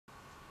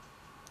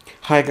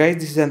Hi guys,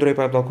 this is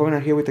Androidpipe.com and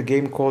I'm here with a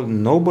game called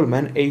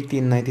Noblemen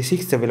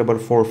 1896. It's available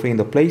for free in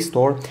the Play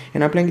Store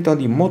and I'm playing it on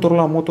the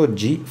Motorola Moto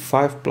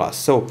G5 Plus.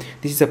 So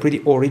this is a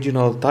pretty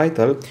original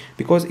title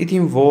because it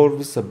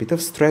involves a bit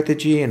of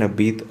strategy and a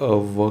bit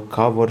of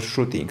cover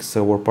shooting.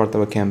 So we're part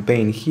of a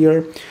campaign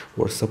here.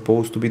 We're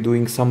supposed to be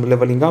doing some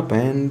leveling up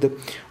and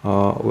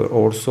we're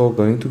also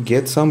going to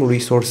get some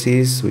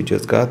resources. We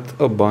just got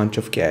a bunch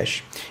of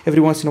cash.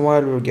 Every once in a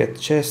while we'll get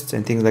chests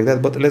and things like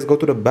that, but let's go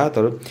to the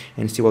battle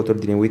and see what we're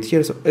dealing with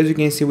here. So as you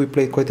can see, we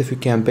played quite a few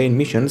campaign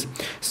missions,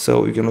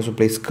 so you can also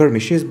play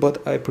skirmishes,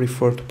 but I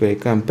prefer to play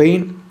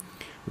campaign.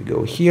 We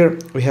go here,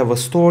 we have a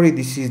story.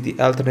 This is the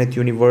alternate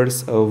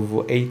universe of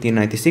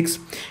 1896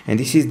 and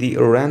this is the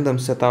random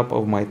setup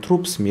of my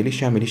troops,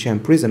 militia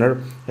and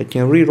prisoner. I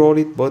can re-roll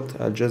it, but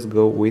I'll just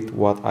go with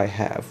what I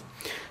have.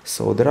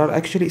 So there are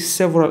actually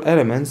several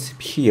elements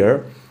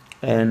here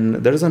and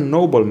there's a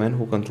nobleman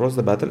who controls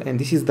the battle, and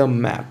this is the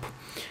map.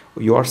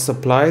 You are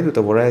supplied with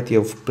a variety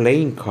of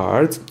playing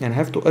cards and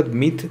have to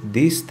admit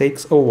this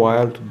takes a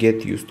while to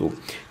get used to.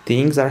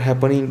 Things are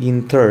happening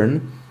in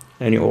turn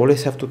and you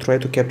always have to try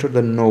to capture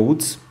the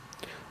nodes,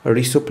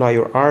 resupply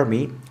your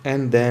army,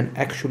 and then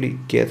actually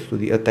get to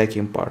the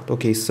attacking part.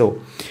 Okay,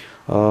 so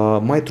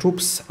my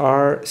troops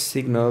are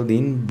signaled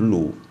in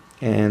blue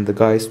and the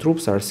guy's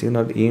troops are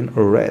signaled in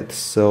red.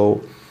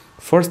 So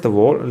first of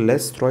all,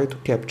 let's try to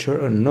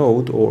capture a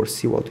node or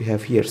see what we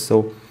have here.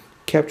 So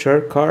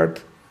capture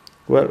card,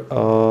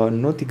 well,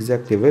 not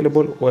exactly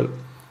available. Well,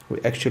 we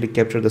actually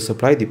captured the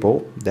supply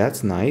depot.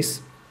 That's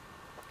nice.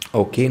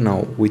 Okay,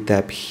 now we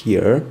tap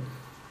here,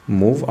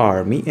 move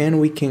army,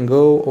 and we can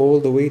go all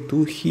the way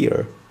to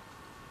here.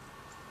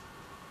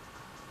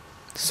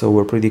 So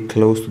we're pretty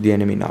close to the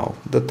enemy now.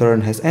 The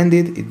turn has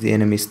ended. It's the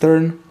enemy's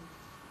turn.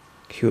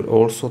 He will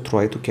also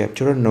try to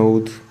capture a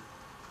node.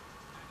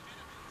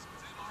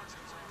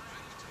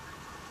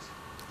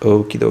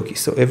 Okie dokie.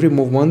 So every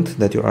movement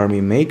that your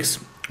army makes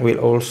will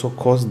also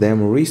cost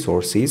them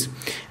resources,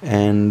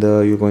 and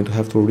you're going to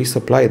have to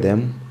resupply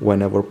them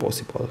whenever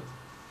possible.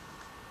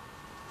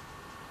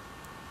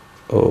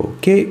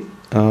 Okay,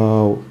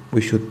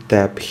 we should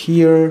tap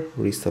here,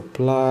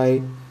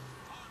 resupply.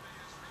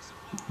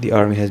 The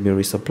army has been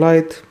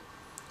resupplied.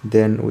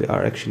 Then we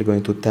are actually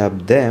going to tap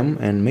them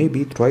and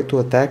maybe try to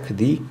attack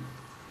the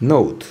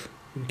node.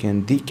 You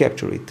can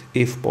decapture it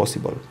if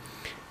possible.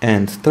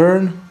 And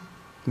turn.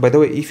 By the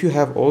way, if you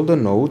have all the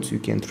nodes, you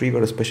can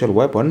trigger a special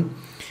weapon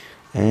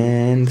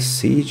and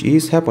siege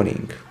is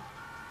happening.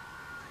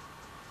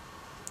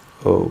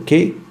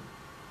 Okay,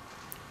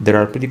 there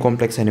are pretty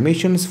complex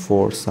animations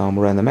for some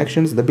random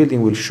actions. The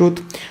building will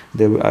shoot.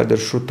 They will either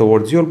shoot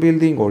towards your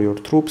building or your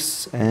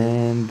troops,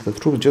 and the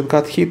troops just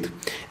got hit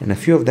and a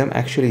few of them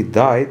actually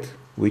died,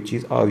 which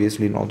is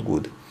obviously not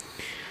good.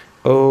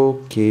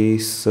 Okay,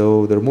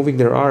 so they're moving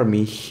their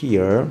army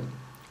here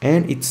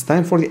and it's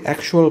time for the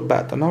actual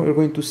battle. Now we're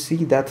going to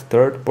see that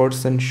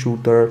third-person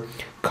shooter,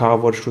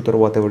 cover shooter,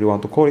 whatever you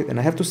want to call it. And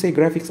I have to say,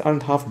 graphics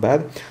aren't half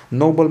bad.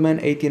 Noblemen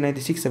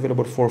 1896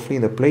 available for free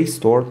in the Play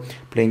Store.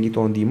 Playing it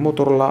on the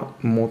Motorola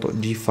Moto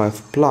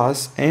G5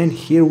 Plus. And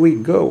here we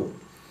go.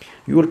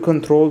 You will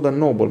control the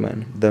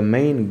nobleman, the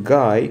main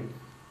guy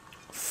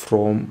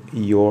from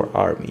your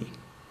army.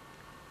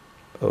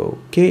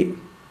 Okay.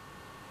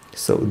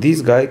 So this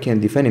guy can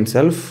defend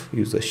himself,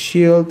 use a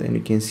shield, and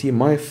you can see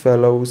my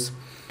fellows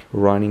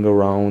running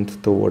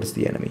around towards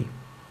the enemy.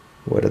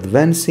 We're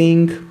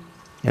advancing,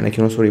 and I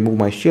can also remove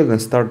my shield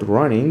and start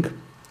running.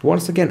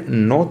 Once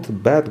again,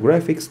 not bad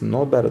graphics,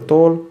 not bad at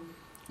all,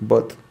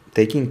 but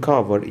taking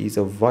cover is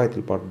a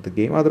vital part of the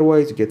game.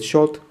 Otherwise you get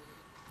shot,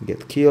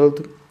 get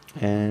killed,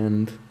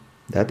 and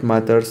that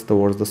matters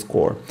towards the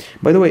score.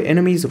 By the way,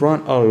 enemies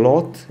run a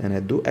lot, and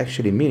I do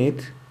actually mean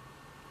it.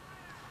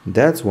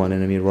 That's one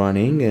enemy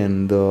running,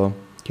 and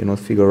cannot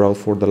figure out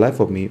for the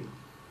life of me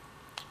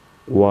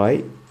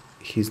why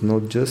he's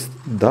not just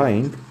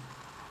dying.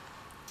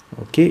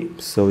 Okay,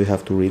 so we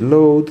have to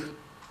reload.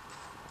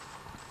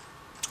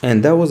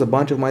 And that was a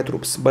bunch of my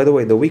troops. By the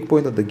way, the weak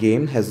point of the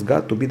game has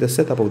got to be the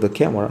setup of the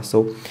camera.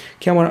 So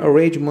camera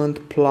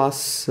arrangement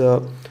plus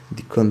the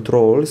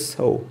controls.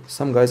 Oh,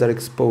 some guys are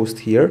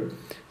exposed here,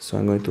 so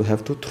I'm going to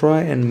have to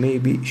try and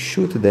maybe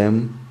shoot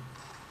them.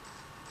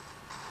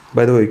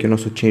 By the way, you can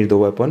also change the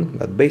weapon.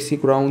 Got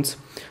basic rounds,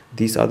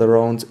 these other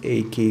rounds,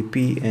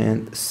 AKP,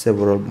 and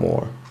several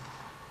more.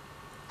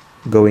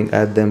 Going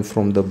at them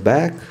from the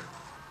back.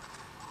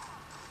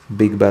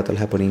 Big battle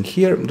happening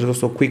here. There's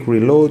also quick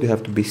reload. You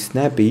have to be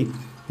snappy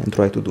and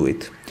try to do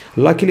it.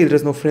 Luckily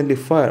there's no friendly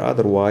fire,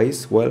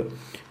 otherwise, well,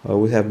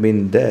 we have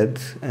been dead,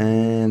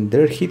 and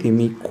they're hitting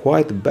me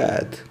quite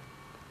bad.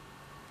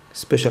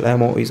 Special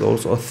ammo is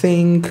also a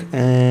thing,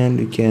 and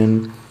you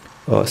can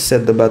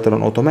set the battle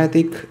on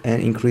automatic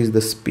and increase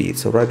the speed.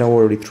 So right now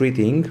we're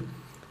retreating.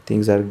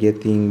 Things are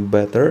getting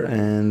better,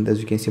 and as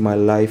you can see, my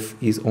life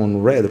is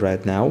on red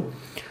right now.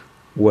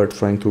 We're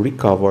trying to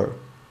recover.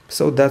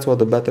 So that's what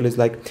the battle is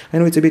like. I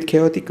know it's a bit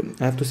chaotic.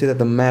 I have to say that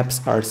the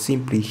maps are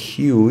simply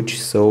huge,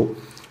 so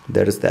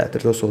there's that.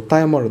 There's also a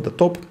timer at the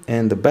top,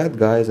 and the bad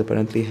guys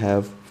apparently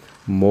have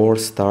more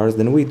stars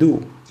than we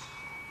do.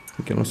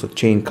 We can also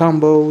chain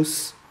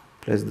combos,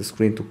 press the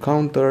screen to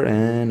counter,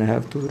 and I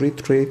have to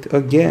retreat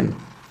again.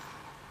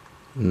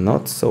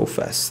 Not so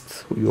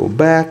fast. We go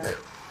back,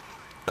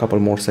 couple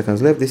more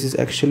seconds left. This is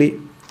actually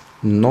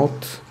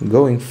not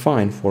going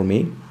fine for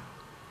me.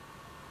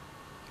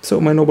 So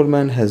my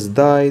nobleman has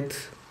died,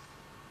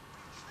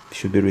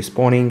 should be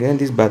respawning, and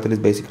this battle is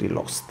basically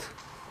lost.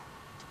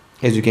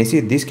 As you can see,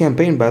 this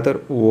campaign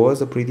battle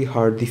was a pretty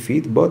hard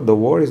defeat, but the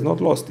war is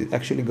not lost, it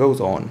actually goes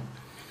on.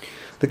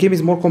 The game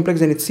is more complex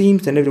than it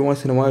seems, and every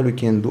once in a while we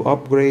can do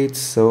upgrades,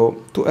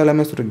 so two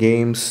elements to the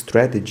game,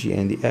 strategy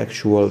and the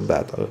actual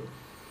battle.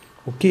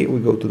 Okay, we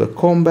go to the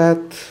combat,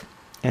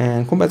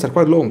 and combats are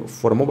quite long.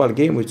 For a mobile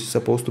game which is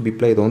supposed to be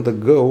played on the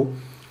go,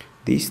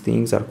 these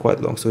things are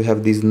quite long. So we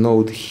have this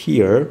node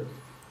here,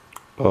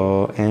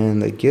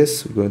 and I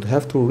guess we're going to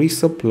have to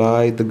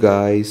resupply the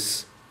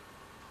guys.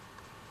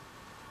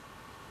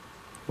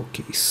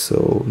 Okay,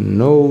 so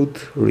node,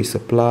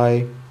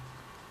 resupply,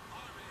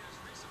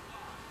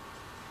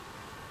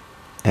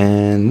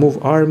 and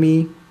move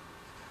army,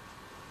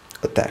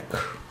 attack.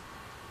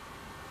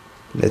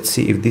 Let's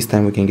see if this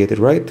time we can get it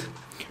right.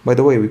 By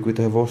the way, we could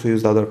have also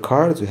used other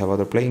cards. We have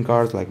other playing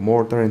cards like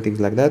mortar and things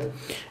like that,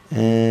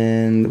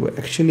 and we're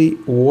actually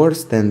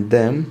worse than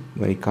them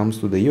when it comes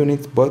to the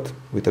units, but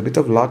with a bit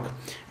of luck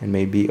and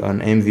maybe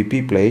an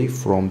MVP play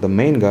from the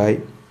main guy,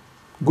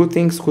 good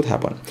things could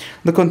happen.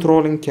 The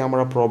controlling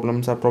camera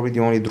problems are probably the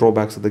only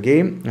drawbacks of the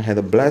game. I had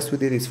a blast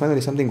with it. It's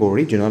finally something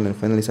original and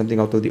finally something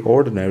out of the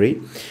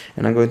ordinary,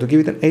 and I'm going to give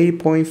it an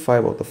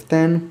 8.5 out of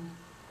 10.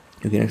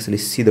 You can actually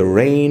see the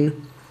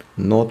rain,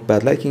 not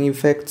bad lighting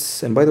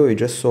effects, and by the way, we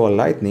just saw a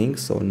lightning,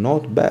 so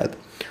not bad.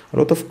 A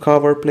lot of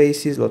cover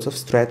places, lots of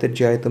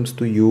strategy items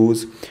to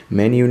use,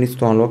 many units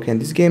to unlock,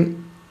 and this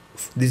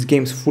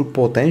game's full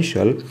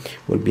potential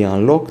will be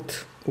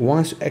unlocked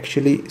once you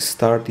actually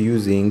start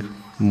using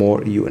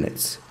more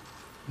units.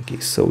 Okay,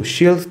 so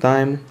shield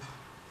time,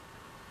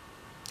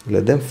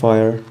 let them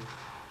fire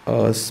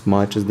as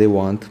much as they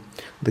want.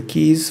 The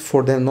key is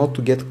for them not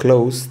to get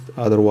close,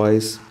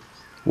 otherwise,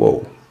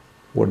 whoa,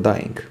 we're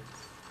dying.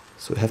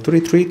 So I have to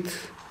retreat,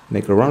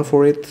 make a run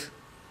for it.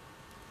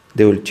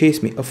 They will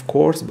chase me, of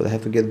course, but I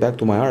have to get back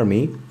to my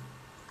army.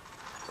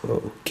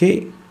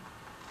 Okay.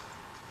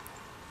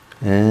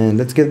 And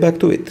let's get back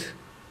to it.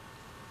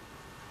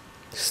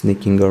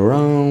 Sneaking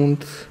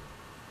around.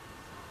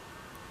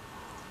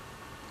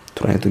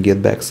 Trying to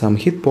get back some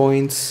hit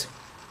points.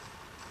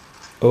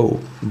 Oh,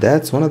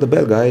 that's one of the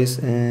bad guys,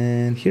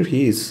 and here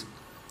he is.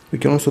 We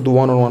can also do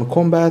one-on-one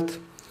combat.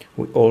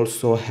 We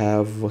also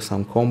have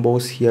some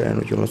combos here, and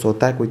we can also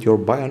attack with your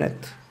bayonet.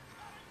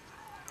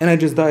 And I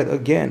just died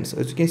again. So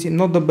as you can see,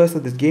 not the best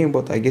at this game,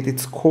 but I get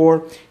its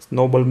score. It's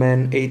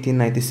Noblemen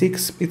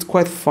 1896. It's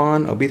quite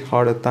fun, a bit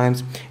hard at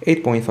times.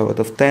 8.5 out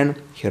of 10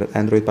 here at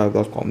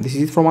Androidpipe.com. This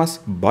is it from us.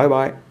 Bye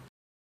bye.